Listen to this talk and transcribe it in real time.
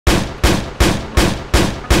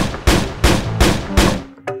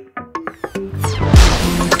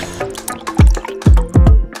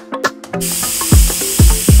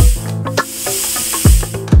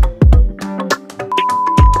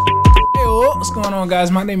What's going on,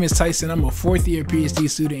 guys? My name is Tyson. I'm a 4th year PhD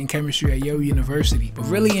student in chemistry at Yale University. But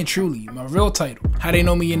really and truly, my real title, how they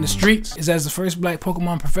know me in the streets, is as the first black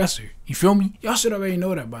Pokemon professor. You feel me? Y'all should already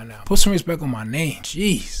know that by now. Put some respect on my name.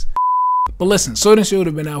 Jeez. But listen, Sword and Shield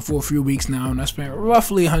have been out for a few weeks now, and I spent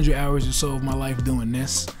roughly 100 hours or so of my life doing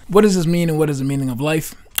this. What does this mean, and what is the meaning of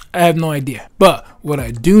life? I have no idea. But what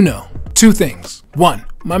I do know, 2 things. 1,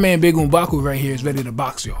 my man Big Umbaku right here is ready to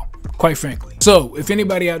box y'all. Quite frankly. So if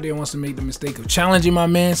anybody out there wants to make the mistake of challenging my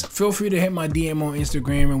mans, feel free to hit my DM on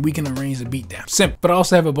Instagram and we can arrange the beatdown. Simple. But I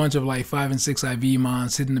also have a bunch of like 5 and 6 IV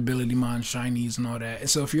mons, hidden ability mons, shinies and all that. And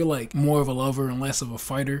so if you're like more of a lover and less of a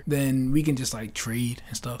fighter, then we can just like trade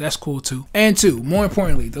and stuff. That's cool too. And 2, more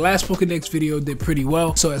importantly, the last Pokedex video did pretty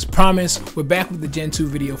well. So as promised, we're back with the Gen 2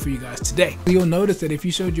 video for you guys today. You'll notice that if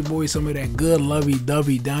you showed your boy some of that good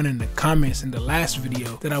lovey-dovey down in the comments in the last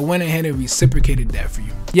video, that I went ahead and reciprocated that for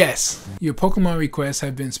you. Yes, your Pokemon requests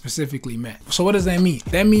have been specifically met. So what does that mean?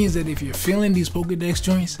 That means that if you're feeling these Pokedex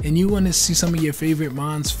joints and you want to see some of your favorite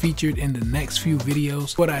mons featured in the next few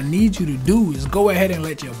videos, what I need you to do is go ahead and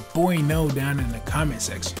let your boy know down in the comment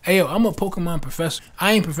section. Hey yo, I'm a Pokemon professor.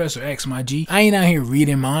 I ain't Professor X, my G. I ain't out here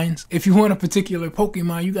reading minds. If you want a particular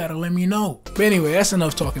Pokemon, you gotta let me know. But anyway, that's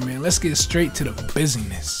enough talking, man. Let's get straight to the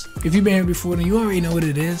busyness. If you've been here before, then you already know what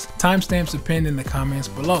it is. Timestamps are pinned in the comments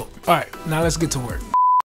below. Alright, now let's get to work.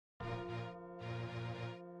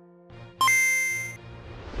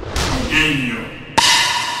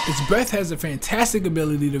 Its breath has a fantastic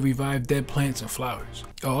ability to revive dead plants and flowers.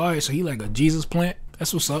 Oh, alright, so he like a Jesus plant?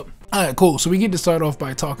 That's what's up. Alright, cool. So we get to start off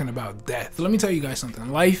by talking about death. So let me tell you guys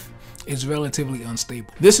something. Life is relatively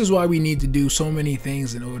unstable. This is why we need to do so many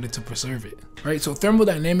things in order to preserve it. Right? So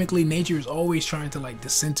thermodynamically, nature is always trying to like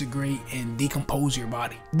disintegrate and decompose your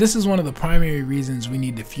body. This is one of the primary reasons we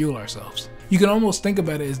need to fuel ourselves. You can almost think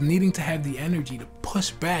about it as needing to have the energy to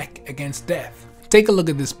push back against death. Take a look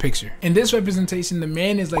at this picture. In this representation, the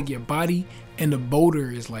man is like your body and the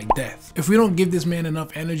boulder is like death. If we don't give this man enough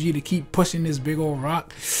energy to keep pushing this big old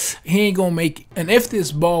rock, he ain't gonna make it. And if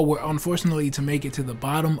this ball were unfortunately to make it to the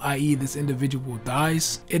bottom, i.e. this individual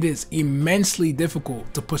dies, it is immensely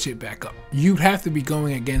difficult to push it back up. You'd have to be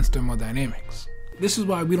going against thermodynamics. This is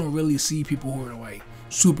why we don't really see people who are like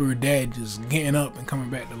super dead just getting up and coming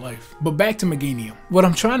back to life. But back to Meganium. What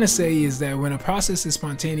I'm trying to say is that when a process is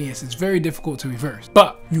spontaneous, it's very difficult to reverse.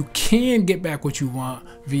 But you can get back what you want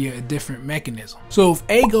via a different mechanism. So if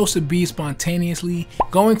A goes to B spontaneously,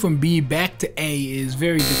 going from B back to A is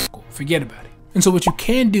very difficult. Forget about it. And so what you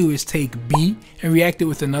can do is take B and react it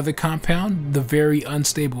with another compound, the very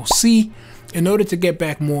unstable C, in order to get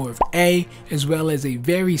back more of A, as well as a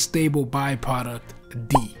very stable byproduct,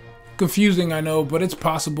 D. Confusing, I know, but it's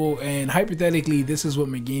possible, and hypothetically this is what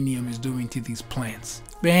Meganium is doing to these plants.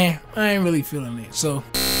 Man, I ain't really feeling it, so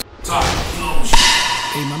hey,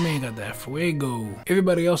 my man got that fuego.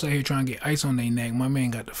 Everybody else out here trying to get ice on their neck, my man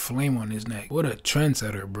got the flame on his neck. What a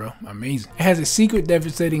trendsetter, bro. Amazing. It has a secret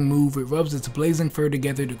devastating move. It rubs its blazing fur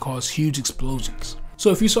together to cause huge explosions. So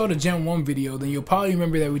if you saw the Gen 1 video, then you'll probably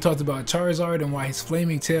remember that we talked about Charizard and why his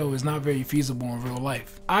flaming tail is not very feasible in real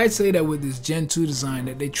life. I'd say that with this Gen 2 design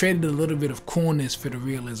that they traded a little bit of coolness for the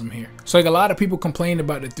realism here. So like a lot of people complained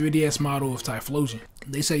about the 3DS model of Typhlosion.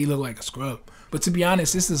 They say you look like a scrub. But to be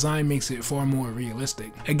honest, this design makes it far more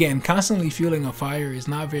realistic. Again, constantly fueling a fire is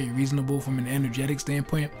not very reasonable from an energetic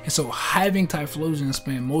standpoint, and so having Typhlosion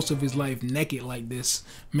spend most of his life naked like this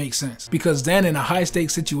makes sense. Because then in a high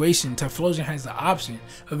stakes situation, Typhlosion has the option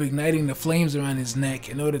of igniting the flames around his neck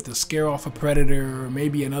in order to scare off a predator or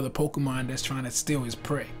maybe another Pokemon that's trying to steal his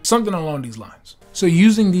prey. Something along these lines. So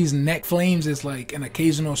using these neck flames as like an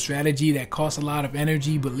occasional strategy that costs a lot of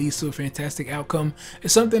energy but leads to a fantastic outcome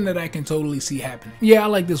is something that I can totally see happening. Yeah, I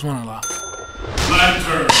like this one a lot.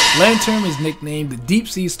 Lantern. Lantern is nicknamed the deep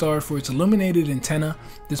sea star for its illuminated antenna.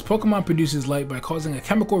 This Pokemon produces light by causing a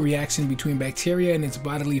chemical reaction between bacteria and its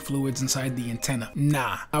bodily fluids inside the antenna.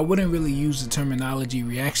 Nah, I wouldn't really use the terminology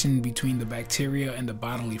reaction between the bacteria and the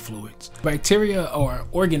bodily fluids. Bacteria are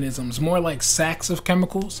organisms, more like sacks of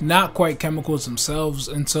chemicals, not quite chemicals themselves,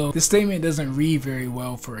 and so this statement doesn't read very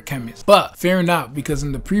well for a chemist. But fair enough, because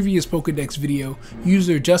in the previous Pokedex video,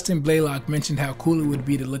 user Justin Blaylock mentioned how cool it would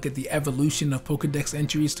be to look at the evolution of Pokedex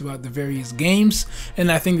entries throughout the various games, and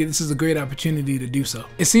I think that this is a great opportunity to do so.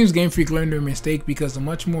 It seems Game Freak learned their mistake because the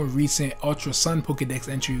much more recent Ultra Sun Pokedex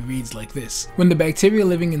entry reads like this. When the bacteria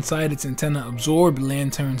living inside its antenna absorb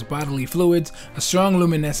Lantern's bodily fluids, a strong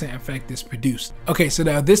luminescent effect is produced. Okay, so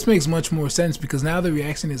now this makes much more sense because now the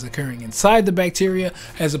reaction is occurring inside the bacteria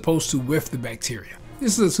as opposed to with the bacteria.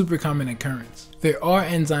 This is a super common occurrence. There are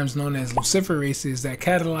enzymes known as luciferases that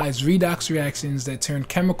catalyze redox reactions that turn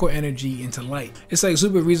chemical energy into light. It's like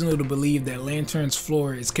super reasonable to believe that Lantern's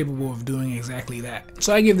flora is capable of doing exactly that.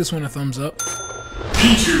 So I give this one a thumbs up.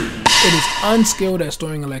 It is unskilled at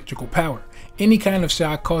storing electrical power. Any kind of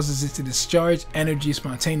shock causes it to discharge energy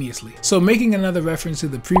spontaneously. So making another reference to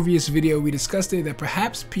the previous video, we discussed it that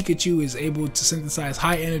perhaps Pikachu is able to synthesize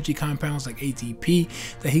high energy compounds like ATP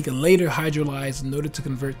that he can later hydrolyze in order to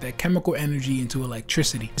convert that chemical energy into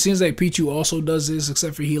electricity. It seems like Pichu also does this,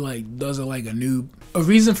 except for he does it like a noob. A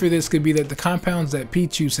reason for this could be that the compounds that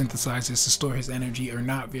Pichu synthesizes to store his energy are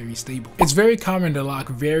not very stable. It's very common to lock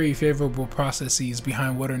very favorable processes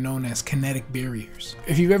behind what are known as kinetic barriers.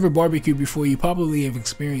 If you've ever barbecued before, you probably have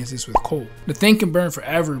experienced this with coal. The thing can burn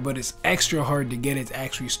forever, but it's extra hard to get it to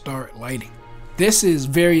actually start lighting. This is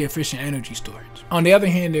very efficient energy storage. On the other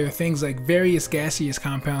hand, there are things like various gaseous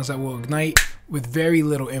compounds that will ignite with very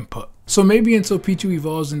little input. So maybe until Pichu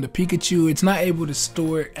evolves into Pikachu, it's not able to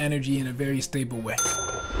store energy in a very stable way.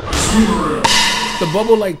 The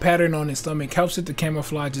bubble-like pattern on its stomach helps it to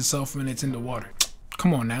camouflage itself when it's in the water.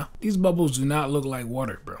 Come on now, these bubbles do not look like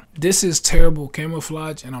water, bro. This is terrible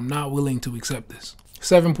camouflage and I'm not willing to accept this.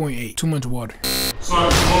 7.8, too much water.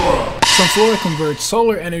 Sunflora converts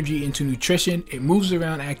solar energy into nutrition. It moves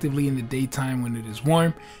around actively in the daytime when it is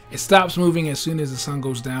warm. It stops moving as soon as the sun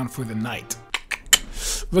goes down for the night.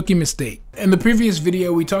 Rookie mistake. In the previous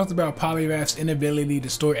video, we talked about Poliwrath's inability to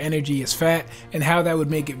store energy as fat and how that would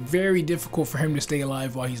make it very difficult for him to stay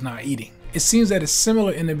alive while he's not eating. It seems that a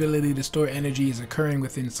similar inability to store energy is occurring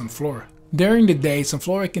within Sunflora. During the day,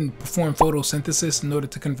 Sunflora can perform photosynthesis in order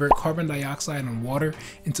to convert carbon dioxide and water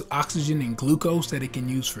into oxygen and glucose that it can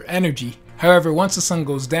use for energy. However, once the sun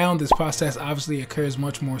goes down, this process obviously occurs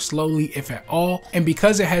much more slowly, if at all, and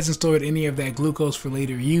because it hasn't stored any of that glucose for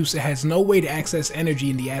later use, it has no way to access energy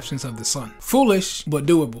in the absence of the sun. Foolish, but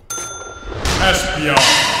doable. Espeon.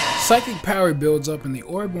 Psychic power builds up in the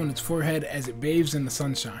orb on its forehead as it bathes in the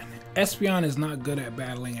sunshine. Espeon is not good at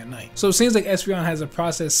battling at night. So it seems like Espeon has a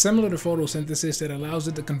process similar to photosynthesis that allows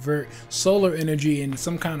it to convert solar energy into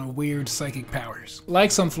some kind of weird psychic powers.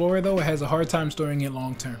 Like Sunflora though, it has a hard time storing it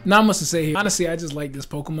long term. Not much to say here. Honestly, I just like this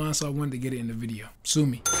Pokemon, so I wanted to get it in the video. Sue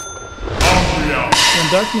me.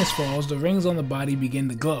 When darkness falls, the rings on the body begin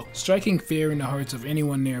to glow, striking fear in the hearts of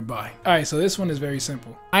anyone nearby. Alright, so this one is very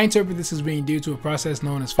simple. I interpret this as being due to a process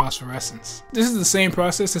known as phosphorescence. This is the same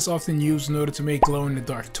process that's often used in order to make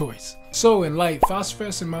glow-in-the-dark toys. So in light,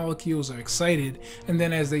 phosphorescent molecules are excited, and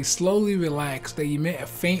then as they slowly relax, they emit a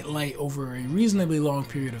faint light over a reasonably long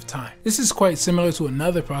period of time. This is quite similar to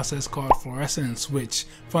another process called fluorescence, which,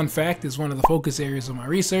 fun fact, is one of the focus areas of my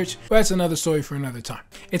research, but that's another story for another time.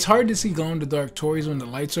 It's hard to see glow-in-the-dark toys when the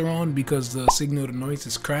lights are on because the signal to noise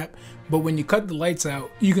is crap, but when you cut the lights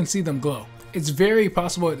out, you can see them glow. It's very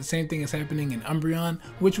possible that the same thing is happening in Umbreon,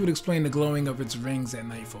 which would explain the glowing of its rings at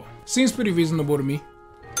nightfall. Seems pretty reasonable to me.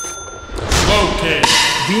 Okay.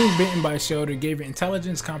 Being bitten by a shelter gave it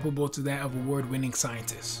intelligence comparable to that of award-winning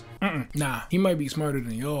scientists. Nah, he might be smarter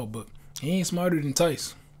than y'all, but he ain't smarter than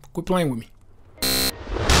Tyson. Quit playing with me.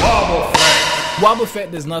 Wobbuffet.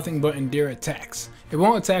 Wobbuffet does nothing but endure attacks. It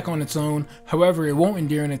won't attack on its own, however it won't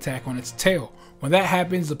endure an attack on its tail. When that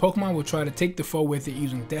happens, the Pokemon will try to take the foe with it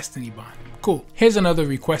using Destiny Bond. Cool. Here's another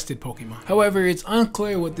requested Pokemon. However, it's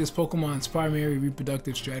unclear what this Pokemon's primary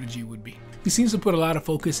reproductive strategy would be. He seems to put a lot of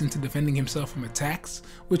focus into defending himself from attacks,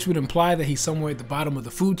 which would imply that he's somewhere at the bottom of the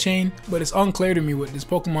food chain, but it's unclear to me what this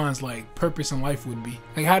Pokemon's purpose in life would be.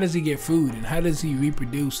 Like, how does he get food, and how does he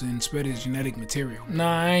reproduce and spread his genetic material?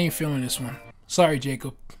 Nah, I ain't feeling this one. Sorry,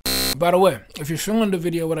 Jacob. By the way, if you're feeling the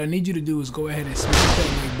video, what I need you to do is go ahead and smash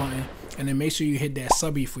that like button, and then make sure you hit that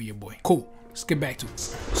subby for your boy. Cool. Let's get back to it.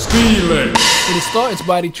 Steelix. It is thought its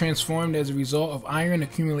body transformed as a result of iron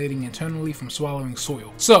accumulating internally from swallowing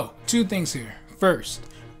soil. So, two things here. First,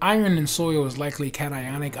 iron in soil is likely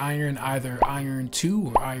cationic iron, either iron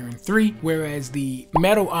 2 or iron 3, whereas the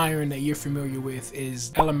metal iron that you're familiar with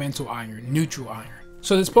is elemental iron, neutral iron.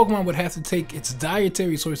 So this Pokemon would have to take its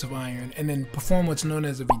dietary source of iron and then perform what's known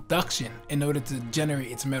as a reduction in order to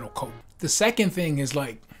generate its metal coat. The second thing is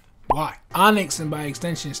why? Onix and by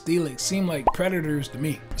extension Steelix seem like predators to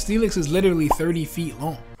me. Steelix is literally 30 feet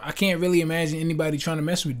long. I can't really imagine anybody trying to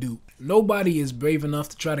mess with dude. Nobody is brave enough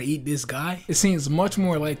to try to eat this guy. It seems much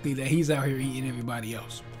more likely that he's out here eating everybody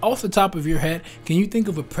else. Off the top of your head, can you think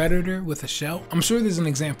of a predator with a shell? I'm sure there's an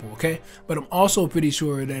example, okay? But I'm also pretty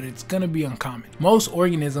sure that it's gonna be uncommon. Most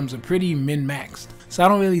organisms are pretty min-maxed, so I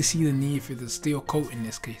don't really see the need for the steel coat in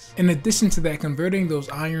this case. In addition to that, converting those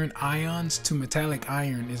iron ions to metallic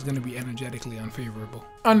iron is gonna be energetically unfavorable,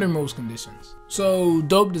 under most conditions. So,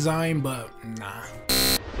 dope design, but nah.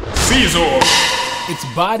 Caesar! Its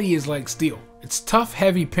body is like steel. Its tough,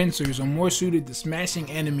 heavy pincers are more suited to smashing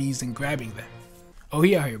enemies than grabbing them. Oh,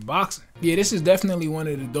 he out here boxing. Yeah, this is definitely one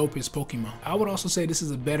of the dopest Pokemon. I would also say this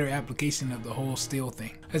is a better application of the whole steel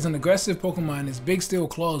thing. As an aggressive Pokemon, its big steel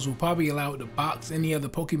claws will probably allow it to box any other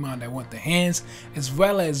Pokemon that want the hands, as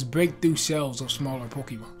well as break through shells of smaller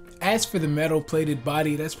Pokemon. As for the metal plated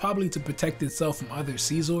body, that's probably to protect itself from other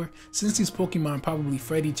Caesar, since these Pokemon probably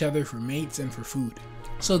fight each other for mates and for food.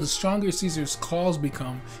 So the stronger Caesar's claws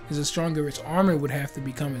become, is the stronger its armor would have to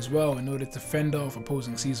become as well in order to fend off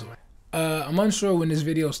opposing Caesar. I'm unsure when this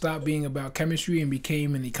video stopped being about chemistry and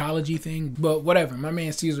became an ecology thing, but whatever, my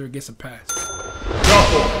man Caesar gets a pass.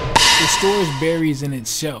 Johto! It stores berries in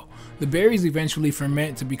its shell. The berries eventually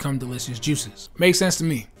ferment to become delicious juices. Makes sense to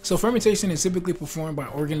me. So fermentation is typically performed by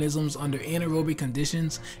organisms under anaerobic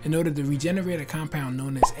conditions in order to regenerate a compound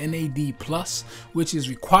known as NAD+, which is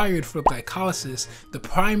required for glycolysis, the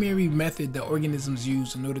primary method that organisms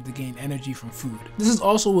use in order to gain energy from food. This is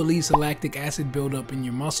also what leads to lactic acid buildup in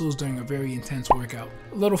your muscles during a very intense workout.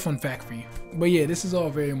 A little fun fact for you. But yeah, this is all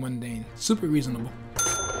very mundane, super reasonable.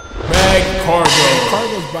 Magcargo!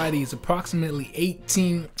 Cargo's body is approximately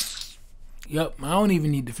 18... Yup, I don't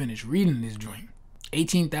even need to finish reading this joint.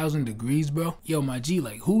 18,000 degrees, bro. Yo, my G,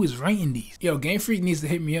 like, who is writing these? Yo, Game Freak needs to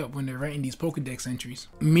hit me up when they're writing these Pokedex entries.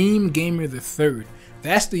 Meme Gamer the Third.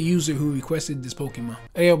 That's the user who requested this Pokemon.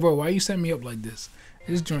 Hey, yo, bro, why you set me up like this?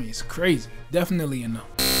 This joint is crazy. Definitely a no.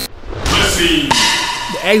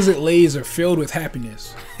 The exit lays are filled with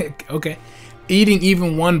happiness. Okay. Eating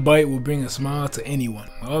even one bite will bring a smile to anyone.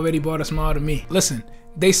 Already brought a smile to me. Listen.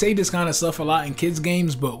 They say this kind of stuff a lot in kids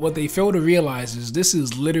games, but what they fail to realize is this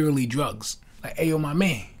is literally drugs. Like, hey yo, my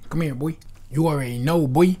man, come here, boy. You already know,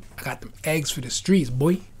 boy. I got them eggs for the streets,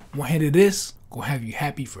 boy. One hit of this, gonna have you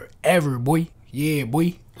happy forever, boy. Yeah,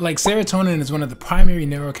 boy. Like, serotonin is one of the primary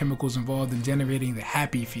neurochemicals involved in generating the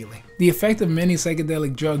happy feeling. The effect of many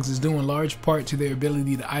psychedelic drugs is due in large part to their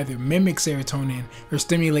ability to either mimic serotonin or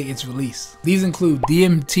stimulate its release. These include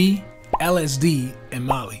DMT, LSD, and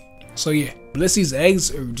Molly. So yeah, Blissey's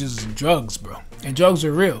eggs are just drugs, bro. And drugs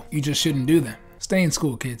are real. You just shouldn't do them. Stay in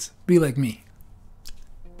school, kids. Be like me.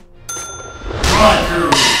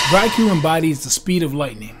 Raikou embodies the speed of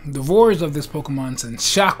lightning. The roars of this Pokemon send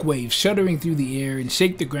shockwaves shuddering through the air and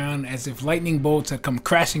shake the ground as if lightning bolts had come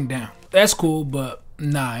crashing down. That's cool, but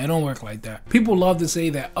nah, it don't work like that. People love to say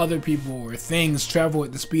that other people or things travel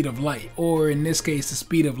at the speed of light, or in this case, the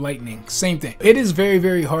speed of lightning. Same thing. It is very,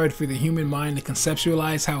 very hard for the human mind to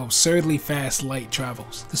conceptualize how absurdly fast light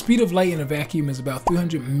travels. The speed of light in a vacuum is about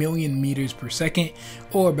 300 million meters per second,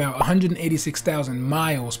 or about 186,000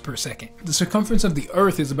 miles per second. The circumference of the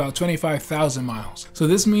Earth is about 25,000 miles. So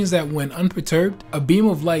this means that when unperturbed, a beam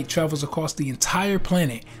of light travels across the entire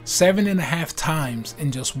planet 7.5 times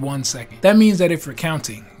in just 1 second. That means that if we're counting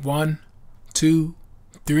 1, 2,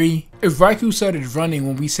 3. If Raikou started running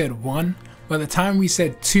when we said 1, by the time we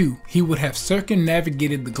said 2, he would have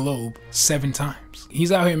circumnavigated the globe 7 times.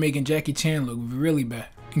 He's out here making Jackie Chan look really bad.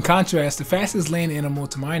 In contrast, the fastest land animal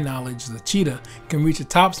to my knowledge, the cheetah, can reach a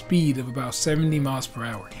top speed of about 70 miles per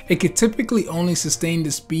hour. It could typically only sustain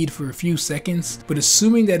this speed for a few seconds, but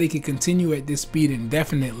assuming that it could continue at this speed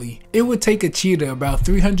indefinitely, it would take a cheetah about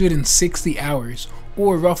 360 hours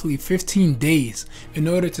or roughly 15 days in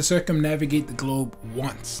order to circumnavigate the globe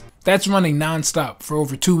once. That's running non-stop for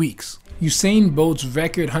over 2 weeks. Usain Bolt's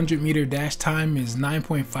record 100-meter dash time is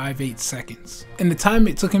 9.58 seconds. In the time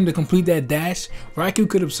it took him to complete that dash, Raikou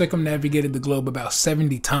could have circumnavigated the globe about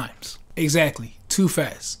 70 times. Exactly, too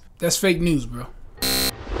fast. That's fake news, bro.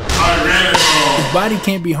 His body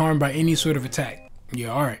can't be harmed by any sort of attack.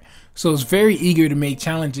 Yeah, alright. So it's very eager to make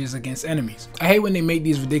challenges against enemies. I hate when they make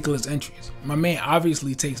these ridiculous entries. My man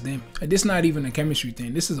obviously takes damage. This is not even a chemistry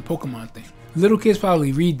thing, this is a Pokemon thing. Little kids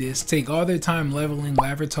probably read this, take all their time leveling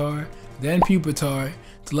Larvitar, then Pupitar,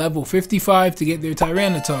 to level 55 to get their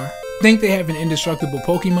Tyranitar, think they have an indestructible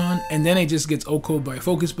Pokemon, and then it just gets OHKO'd by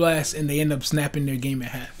Focus Blast and they end up snapping their game in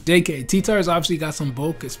half. JK, T-Tar's obviously got some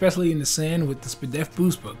bulk, especially in the sand with the Spadef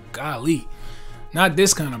boost, but golly. Not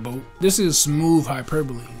this kind of boat. This is smooth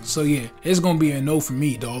hyperbole. So yeah, it's gonna be a no for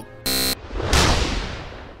me, dog.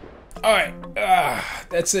 Alright,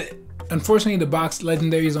 that's it. Unfortunately, the boxed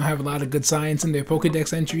legendaries don't have a lot of good science in their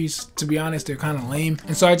Pokedex entries. To be honest, they're kind of lame.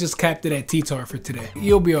 And so I just capped it at tutored for today.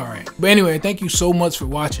 You'll be alright. But anyway, thank you so much for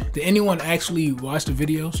watching. Did anyone actually watch the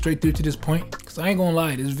video straight through to this point? Because I ain't gonna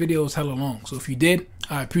lie, this video is hella long. So if you did,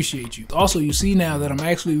 I appreciate you. Also, you see now that I'm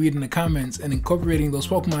actually reading the comments and incorporating those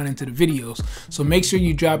Pokemon into the videos. So make sure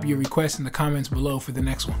you drop your request in the comments below for the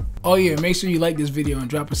next one. Oh yeah, make sure you like this video and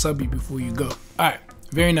drop a subby before you go. Alright,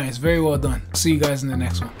 very nice, very well done. See you guys in the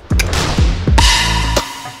next one.